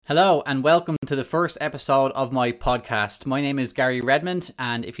Hello and welcome to the first episode of my podcast. My name is Gary Redmond,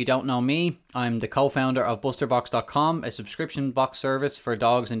 and if you don't know me, I'm the co-founder of BusterBox.com, a subscription box service for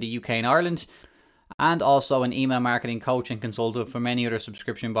dogs in the UK and Ireland, and also an email marketing coach and consultant for many other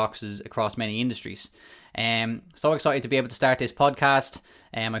subscription boxes across many industries. So excited to be able to start this podcast.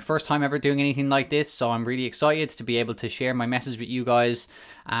 My first time ever doing anything like this, so I'm really excited to be able to share my message with you guys.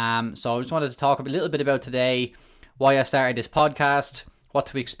 So I just wanted to talk a little bit about today, why I started this podcast, what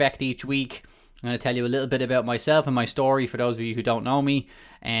to expect each week. I'm going to tell you a little bit about myself and my story for those of you who don't know me,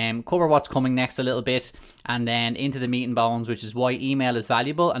 cover what's coming next a little bit, and then into the meat and bones, which is why email is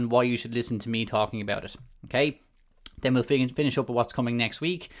valuable and why you should listen to me talking about it. Okay, then we'll finish up with what's coming next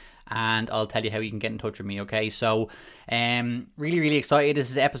week, and I'll tell you how you can get in touch with me. Okay, so really excited. This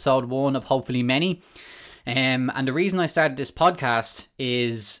is episode 1 of hopefully many. And the reason I started this podcast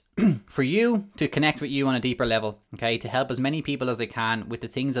is for you to connect with you on a deeper level, okay, to help as many people as I can with the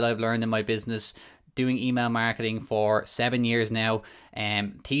things that I've learned in my business, doing email marketing for 7 years now,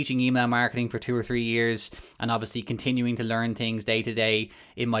 teaching email marketing for 2 or 3 years, and obviously continuing to learn things day to day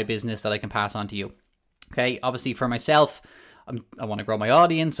in my business that I can pass on to you. Okay, obviously for myself, I want to grow my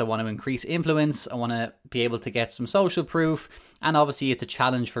audience, I want to increase influence, I want to be able to get some social proof, and obviously it's a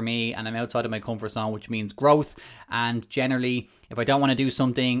challenge for me and I'm outside of my comfort zone, which means growth. And generally, if I don't want to do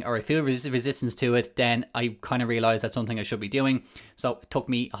something or I feel resistance to it, then I kind of realize that's something I should be doing. So it took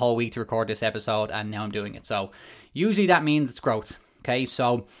me a whole week to record this episode and now I'm doing it. So usually that means it's growth. Okay,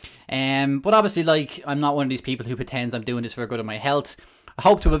 so, but obviously, like, I'm not one of these people who pretends I'm doing this for the good of my health. I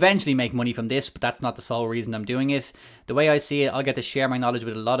hope to eventually make money from this, but that's not the sole reason I'm doing it. The way I see it, I'll get to share my knowledge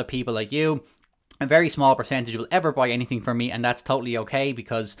with a lot of people like you. A very small percentage will ever buy anything from me, and that's totally okay,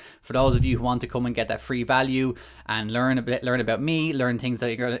 because for those of you who want to come and get that free value and learn about me, learn things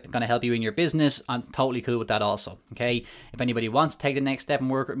that are going to help you in your business, I'm totally cool with that also. Okay, if anybody wants to take the next step and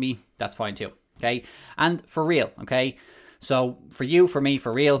work with me, that's fine too. Okay, and for real. Okay, so for you, for me,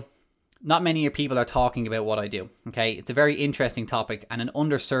 for real, not many people are talking about what I do, okay? It's a very interesting topic, and an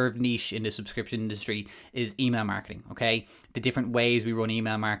underserved niche in the subscription industry is email marketing, okay? The different ways we run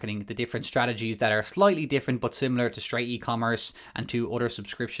email marketing, the different strategies that are slightly different but similar to straight e-commerce and to other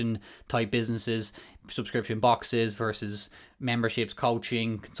subscription type businesses, subscription boxes versus memberships,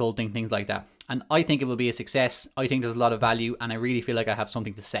 coaching, consulting, things like that. And I think it will be a success. I think there's a lot of value, and I really feel like I have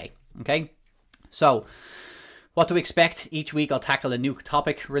something to say, okay? So, what to expect each week, I'll tackle a new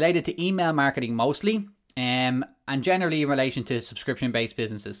topic related to email marketing mostly, and generally in relation to subscription-based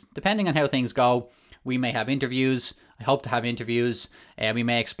businesses. Depending on how things go, we may have interviews. I hope to have interviews. We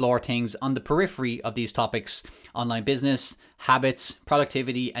may explore things on the periphery of these topics: online business, habits,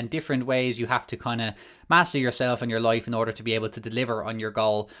 productivity, and different ways you have to kind of master yourself and your life in order to be able to deliver on your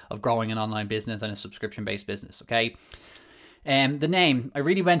goal of growing an online business and a subscription-based business, okay? The name, I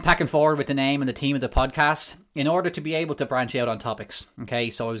really went back and forward with the name and the theme of the podcast in order to be able to branch out on topics. Okay,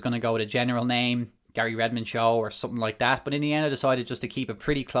 so I was going to go with a general name, Gary Redmond Show or something like that. But in the end, I decided just to keep it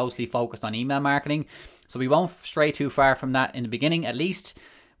pretty closely focused on email marketing. So we won't stray too far from that in the beginning, at least.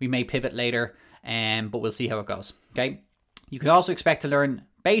 We may pivot later, but we'll see how it goes. Okay, you can also expect to learn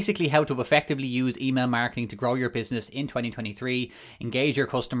basically how to effectively use email marketing to grow your business in 2023, engage your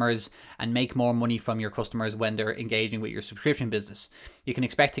customers, and make more money from your customers when they're engaging with your subscription business. You can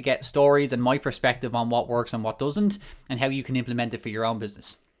expect to get stories and my perspective on what works and what doesn't, and how you can implement it for your own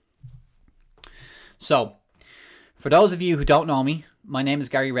business. So, for those of you who don't know me, my name is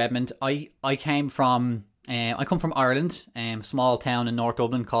Gary Redmond. I come from Ireland, a small town in North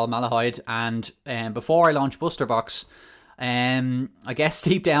Dublin called Malahide, and before I launched BusterBox, I guess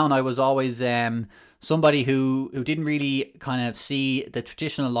deep down I was always somebody who didn't really kind of see the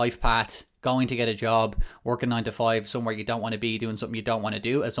traditional life path, going to get a job, working 9 to 5 somewhere you don't want to be, doing something you don't want to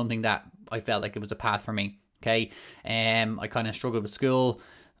do, as something that I felt like it was a path for me. Okay, I kind of struggled with school.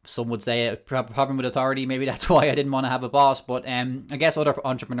 Some would say a problem with authority. Maybe that's why I didn't want to have a boss. But I guess other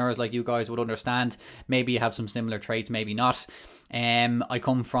entrepreneurs like you guys would understand. Maybe you have some similar traits, maybe not. I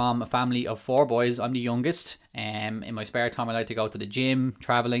come from a family of 4 boys. I'm the youngest. In my spare time, I like to go to the gym,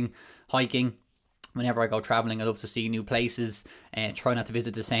 traveling, hiking. Whenever I go traveling, I love to see new places. Try not to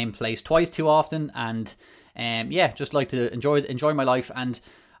visit the same place twice too often. And just like to enjoy my life. And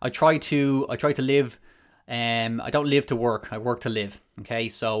I try to live. I don't live to work. I work to live. Okay,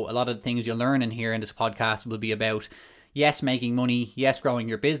 so a lot of the things you'll learn in here in this podcast will be about, yes, making money, yes, growing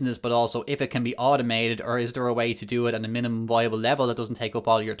your business, but also if it can be automated, or is there a way to do it at a minimum viable level that doesn't take up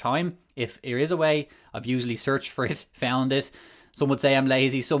all your time. If there is a way, I've usually searched for it, found it. Some would say I'm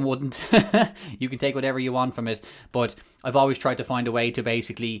lazy, some wouldn't. You can take whatever you want from it, but I've always tried to find a way to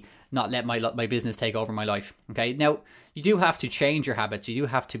basically not let my business take over my life. Okay, now you do have to change your habits. You do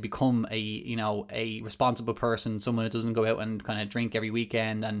have to become a responsible person, someone who doesn't go out and kind of drink every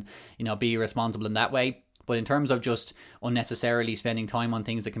weekend and be responsible in that way. But in terms of just unnecessarily spending time on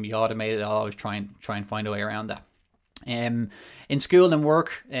things that can be automated, I'll always try and find a way around that. In school and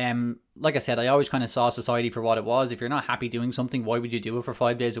work, like I said, I always kind of saw society for what it was. If you're not happy doing something, why would you do it for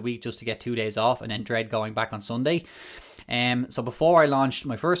 5 days a week just to get 2 days off and then dread going back on Sunday? So before I launched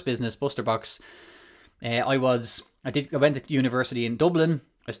my first business, BusterBox, I went to university in Dublin.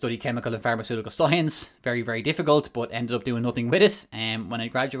 I studied chemical and pharmaceutical science. Very, very difficult, but ended up doing nothing with it. When I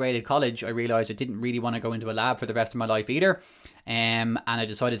graduated college, I realized I didn't really want to go into a lab for the rest of my life either. And I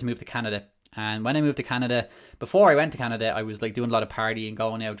decided to move to Canada. And when I moved to Canada, before I went to Canada, I was like doing a lot of partying,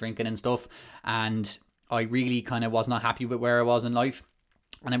 going out drinking and stuff. And I really kind of was not happy with where I was in life.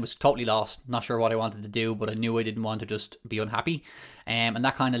 And I was totally lost, not sure what I wanted to do, but I knew I didn't want to just be unhappy. And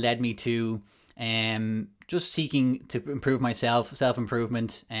that kind of led me to just seeking to improve myself,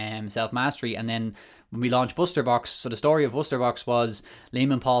 self-improvement, self-mastery. And then when we launched BusterBox, so the story of BusterBox was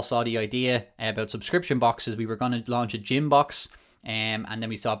Liam and Paul saw the idea about subscription boxes. We were going to launch a gym box. And then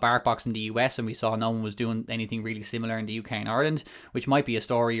we saw BarkBox in the US, and we saw no one was doing anything really similar in the UK and Ireland, which might be a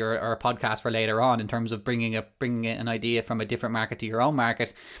story or a podcast for later on in terms of bringing an idea from a different market to your own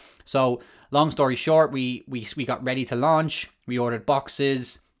market. So long story short, we got ready to launch. We ordered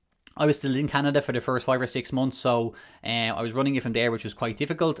boxes. I was still in Canada for the first 5 or 6 months, so I was running it from there, which was quite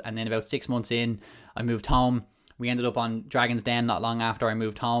difficult. And then about 6 months in, I moved home. We ended up on Dragon's Den not long after I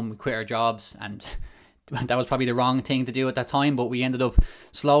moved home. We quit our jobs, and that was probably the wrong thing to do at that time, but we ended up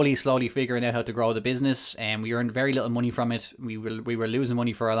slowly figuring out how to grow the business, and we earned very little money from it. We were losing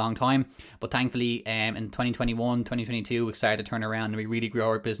money for a long time, but thankfully in 2021, 2022, we started to turn around and we really grew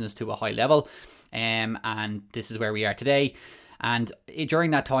our business to a high level, and this is where we are today. And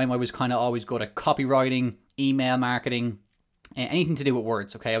during that time, I was kind of always good at copywriting, email marketing, anything to do with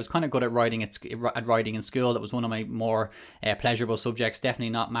words. Okay, I was kind of good at writing in school. That was one of my more pleasurable subjects. Definitely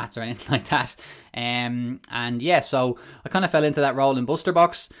not maths or anything like that. And yeah, so I kind of fell into that role in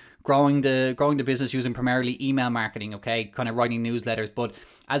BusterBox, growing the business using primarily email marketing. Okay, kind of writing newsletters. But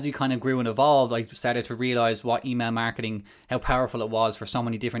as we kind of grew and evolved, I started to realize what email marketing, how powerful it was for so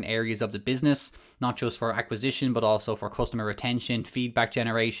many different areas of the business, not just for acquisition, but also for customer retention, feedback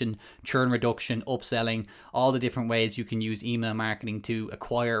generation, churn reduction, upselling, all the different ways you can use email marketing to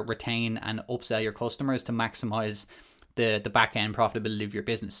acquire, retain, and upsell your customers to maximize the back end profitability of your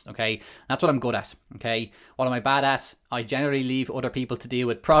business. Okay, that's what I'm good at. Okay, what am I bad at? I generally leave other people to deal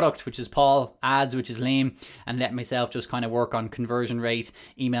with product, which is Paul, ads, which is Liam, and let myself just kind of work on conversion rate,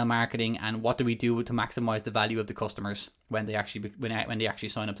 email marketing, and what do we do to maximize the value of the customers when they actually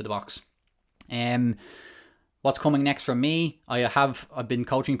sign up to the box. What's coming next from me? I've been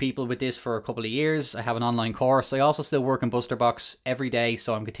coaching people with this for a couple of years. I have an online course. I also still work in BusterBox every day,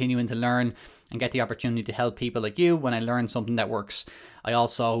 so I'm continuing to learn and get the opportunity to help people like you when I learn something that works. I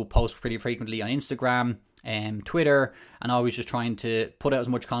also post pretty frequently on Instagram and Twitter, and always just trying to put out as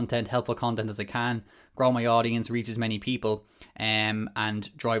much content, helpful content as I can, grow my audience, reach as many people, and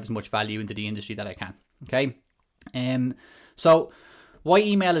drive as much value into the industry that I can. Okay, so why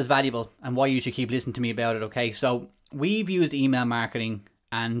email is valuable and why you should keep listening to me about it. Okay, so we've used email marketing,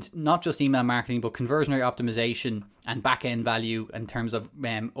 and not just email marketing, but conversion rate optimization and back-end value in terms of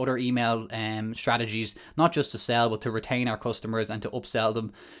other email strategies, not just to sell, but to retain our customers and to upsell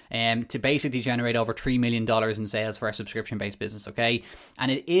them, to basically generate over $3 million in sales for our subscription-based business. Okay,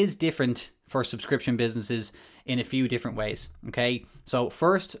 and it is different for subscription businesses in a few different ways. Okay, so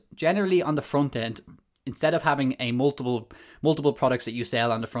first, generally on the front end, instead of having a multiple products that you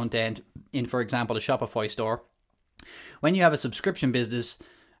sell on the front end in, for example, a Shopify store, when you have a subscription business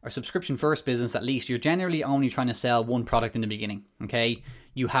or subscription first business, at least, you're generally only trying to sell one product in the beginning. Okay,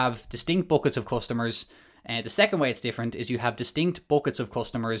 you have distinct buckets of customers. The second way it's different is you have distinct buckets of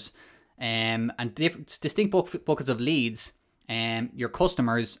customers and distinct buckets of leads, your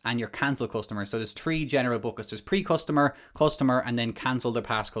customers and your cancel customers. So there's 3 general buckets. There's pre-customer, customer, and then cancel their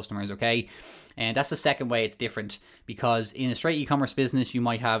past customers. Okay, and that's the second way it's different, because in a straight e-commerce business, you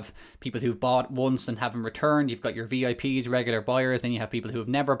might have people who've bought once and haven't returned. You've got your VIPs, regular buyers, then you have people who have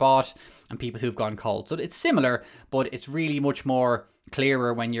never bought and people who've gone cold. So it's similar, but it's really much more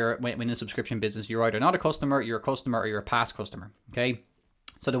clearer when in a subscription business. You're either not a customer, you're a customer, or you're a past customer. Okay,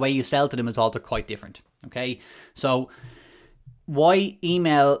 so the way you sell to them is also quite different. Okay, so why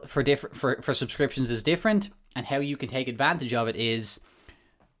email for subscriptions is different, and how you can take advantage of it is,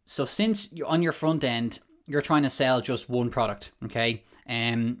 so since you're on your front end, you're trying to sell just one product, okay?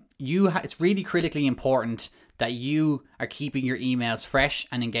 It's really critically important that you are keeping your emails fresh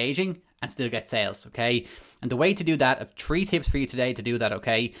and engaging and still get sales, okay? And the way to do that, I have 3 tips for you today to do that,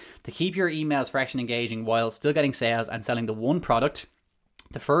 okay? To keep your emails fresh and engaging while still getting sales and selling the one product.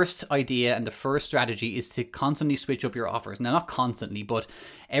 The first idea and the first strategy is to constantly switch up your offers. Now, not constantly, but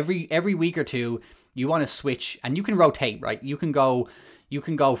every week or two, you want to switch, and you can rotate, right? You can go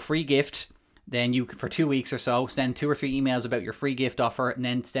free gift, then you for 2 weeks or so send 2 or 3 emails about your free gift offer, and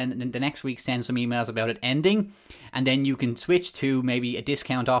then the next week send some emails about it ending, and then you can switch to maybe a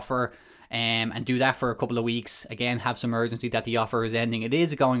discount offer. And do that for a couple of weeks. Again, have some urgency that the offer is ending. It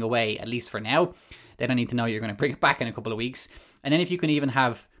is going away, at least for now. Then I need to know you're going to bring it back in a couple of weeks. And then if you can even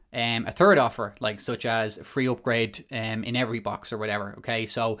have a third offer, like such as a free upgrade in every box or whatever. Okay,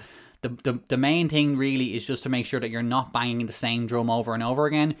 so the main thing really is just to make sure that you're not banging the same drum over and over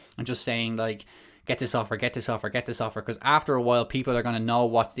again and just saying like, get this offer, get this offer, get this offer. Because after a while, people are going to know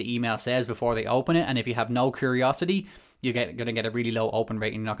what the email says before they open it. And if you have no curiosity, you're going to get a really low open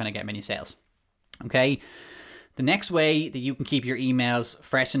rate and you're not going to get many sales. Okay. The next way that you can keep your emails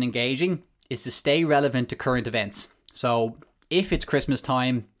fresh and engaging is to stay relevant to current events. So if it's Christmas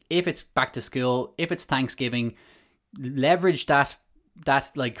time, if it's back to school, if it's Thanksgiving, leverage that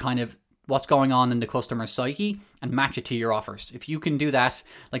like kind of what's going on in the customer psyche and match it to your offers. If you can do that,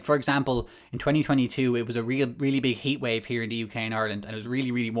 like for example, in 2022, it was a really big heat wave here in the UK and Ireland, and it was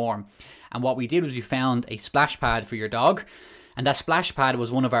really, really warm. And what we did was we found a splash pad for your dog, and that splash pad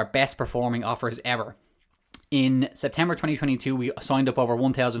was one of our best performing offers ever. In September 2022, we signed up over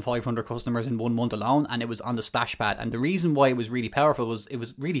 1,500 customers in 1 month alone, and it was on the splash pad. And the reason why it was really powerful was it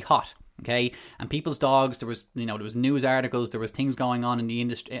was really hot, okay? And people's dogs, there was news articles, there was things going on in the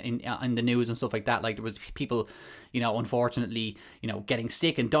industry, in the news and stuff like that. Like there was people, unfortunately, getting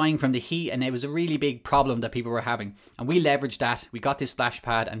sick and dying from the heat, and it was a really big problem that people were having. And we leveraged that. We got this splash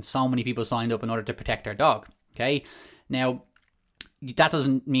pad, and so many people signed up in order to protect their dog, okay? Now, that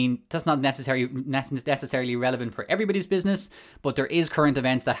doesn't mean that's not necessarily relevant for everybody's business, but there is current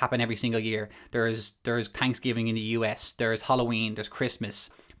events that happen every single year. There's Thanksgiving in the US, there's Halloween, there's Christmas,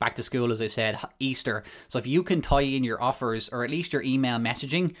 back to school, as I said, Easter. So if you can tie in your offers or at least your email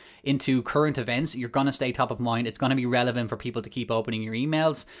messaging into current events, you're going to stay top of mind. It's going to be relevant for people to keep opening your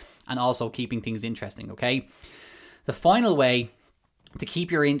emails and also keeping things interesting, okay? The final way to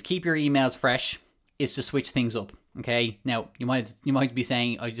keep your emails fresh is to switch things up. Okay, now you might be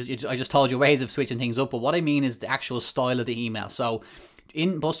saying I just told you ways of switching things up, but what I mean is the actual style of the email. So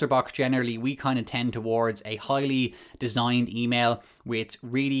in BusterBox, generally we kind of tend towards a highly designed email with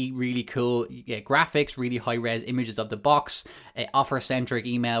really, really cool graphics, really high res images of the box, offer centric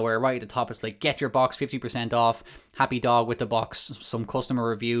email where right at the top it's like get your box 50% off, happy dog with the box, some customer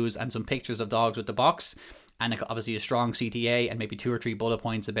reviews and some pictures of dogs with the box. And obviously a strong CTA and maybe 2 or 3 bullet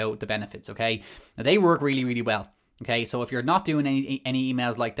points about the benefits, okay? Now they work really, really well. Okay, so if you're not doing any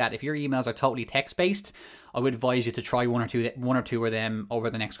emails like that, if your emails are totally text-based, I would advise you to try one or two of them over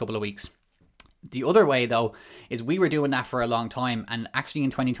the next couple of weeks. The other way, though, is we were doing that for a long time, and actually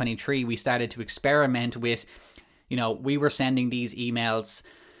in 2023, we started to experiment with, we were sending these emails.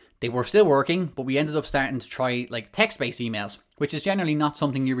 They were still working, but we ended up starting to try like text-based emails, which is generally not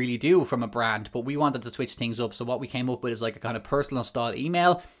something you really do from a brand, but we wanted to switch things up. So what we came up with is like a kind of personal style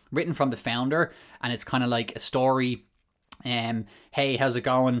email written from the founder, and it's kind of like a story. Hey, how's it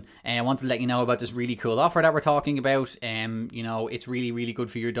going? I want to let you know about this really cool offer that we're talking about. It's really, really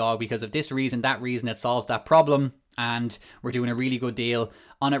good for your dog because of this reason, that reason, it solves that problem. And we're doing a really good deal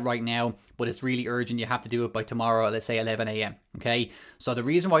on it right now, but it's really urgent. You have to do it by tomorrow, let's say 11 a.m. Okay. So the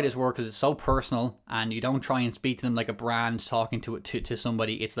reason why this works is it's so personal, and you don't try and speak to them like a brand talking to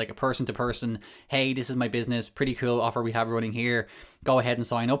somebody. It's like a person to person. Hey, this is my business. Pretty cool offer we have running here. Go ahead and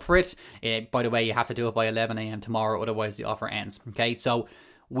sign up for it. By the way, you have to do it by 11 a.m. tomorrow, otherwise the offer ends. Okay. So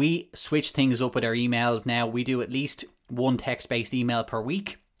we switch things up with our emails now. We do at least one text-based email per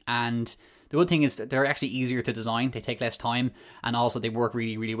week, and the good thing is that they're actually easier to design. They take less time, and also they work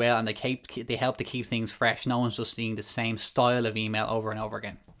really, really well, and they help to keep things fresh. No one's just seeing the same style of email over and over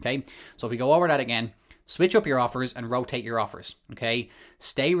again. Okay, so if we go over that again, switch up your offers and rotate your offers. Okay,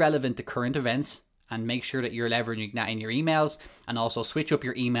 stay relevant to current events and make sure that you're leveraging that in your emails, and also switch up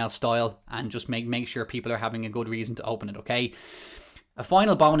your email style and just make sure people are having a good reason to open it. Okay, a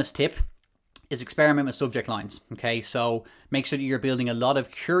final bonus tip is experiment with subject lines. Okay, so make sure that you're building a lot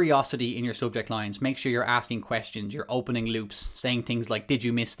of curiosity in your subject lines. Make sure you're asking questions, you're opening loops, saying things like, did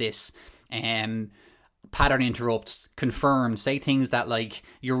you miss this? Pattern interrupts, confirm, say things that like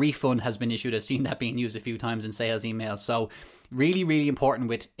your refund has been issued. I've seen that being used a few times in sales emails. So Really, really important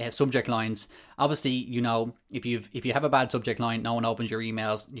with subject lines. Obviously, you know, if you have a bad subject line, no one opens your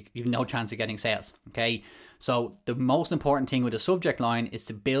emails, you've no chance of getting sales. Okay, so the most important thing with a subject line is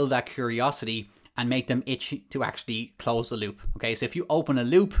to build that curiosity and make them itch to actually close the loop. Okay, so if you open a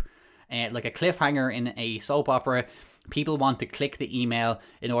loop, like a cliffhanger in a soap opera, people want to click the email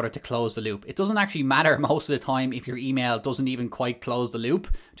in order to close the loop. It doesn't actually matter most of the time if your email doesn't even quite close the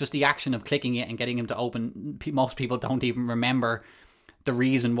loop. Just the action of clicking it and getting them to open, most people don't even remember the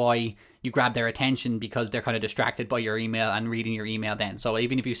reason why you grab their attention, because they're kind of distracted by your email and reading your email then. So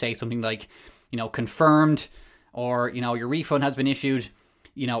even if you say something like, you know, confirmed, or, you know, your refund has been issued,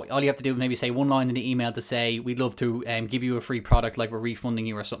 you know, all you have to do is maybe say one line in the email to say, we'd love to give you a free product, like we're refunding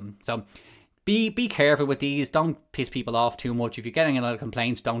you or something. So be careful with these. Don't piss people off too much. If you're getting a lot of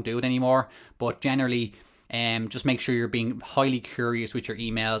complaints, don't do it anymore. But generally, just make sure you're being highly curious with your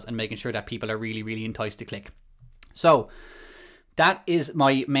emails and making sure that people are really, really enticed to click. So that is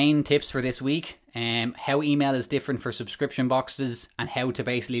my main tips for this week. How email is different for subscription boxes, and how to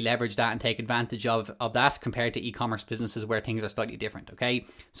basically leverage that and take advantage of that compared to e-commerce businesses where things are slightly different. Okay,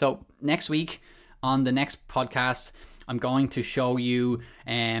 so next week on the next podcast, I'm going to show you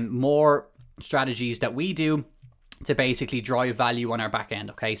more strategies that we do to basically drive value on our back end.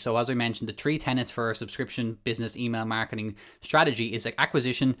 Okay, so as I mentioned, the 3 tenets for a subscription business email marketing strategy is like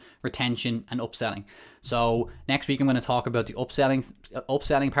acquisition, retention, and upselling. So next week I'm going to talk about the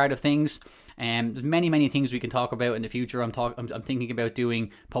upselling part of things. There's many things we can talk about in the future. I'm thinking about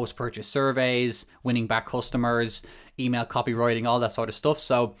doing post-purchase surveys, winning back customers, email copywriting, all that sort of stuff.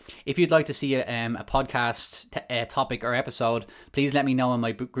 So if you'd like to see a podcast topic or episode, please let me know in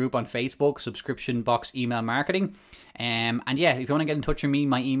my group on Facebook, Subscription Box Email Marketing. And yeah, if you want to get in touch with me,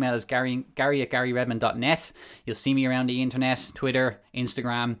 my email is gary@garyredmond.net. You'll see me around the internet, Twitter,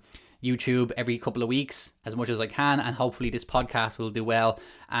 Instagram, YouTube every couple of weeks as much as I can, and hopefully this podcast will do well.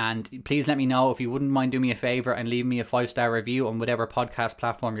 And please let me know if you wouldn't mind doing me a favor and leave me a 5-star review on whatever podcast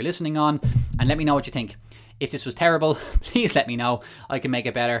platform you're listening on, and let me know what you think. If this was terrible, please let me know. I can make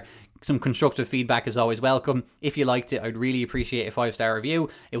it better. Some constructive feedback is always welcome. If you liked it, I'd really appreciate a 5-star review.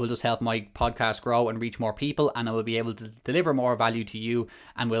 It will just help my podcast grow and reach more people, and I will be able to deliver more value to you,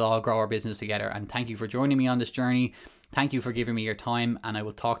 and we'll all grow our business together. And thank you for joining me on this journey. Thank you for giving me your time, and I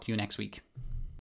will talk to you next week.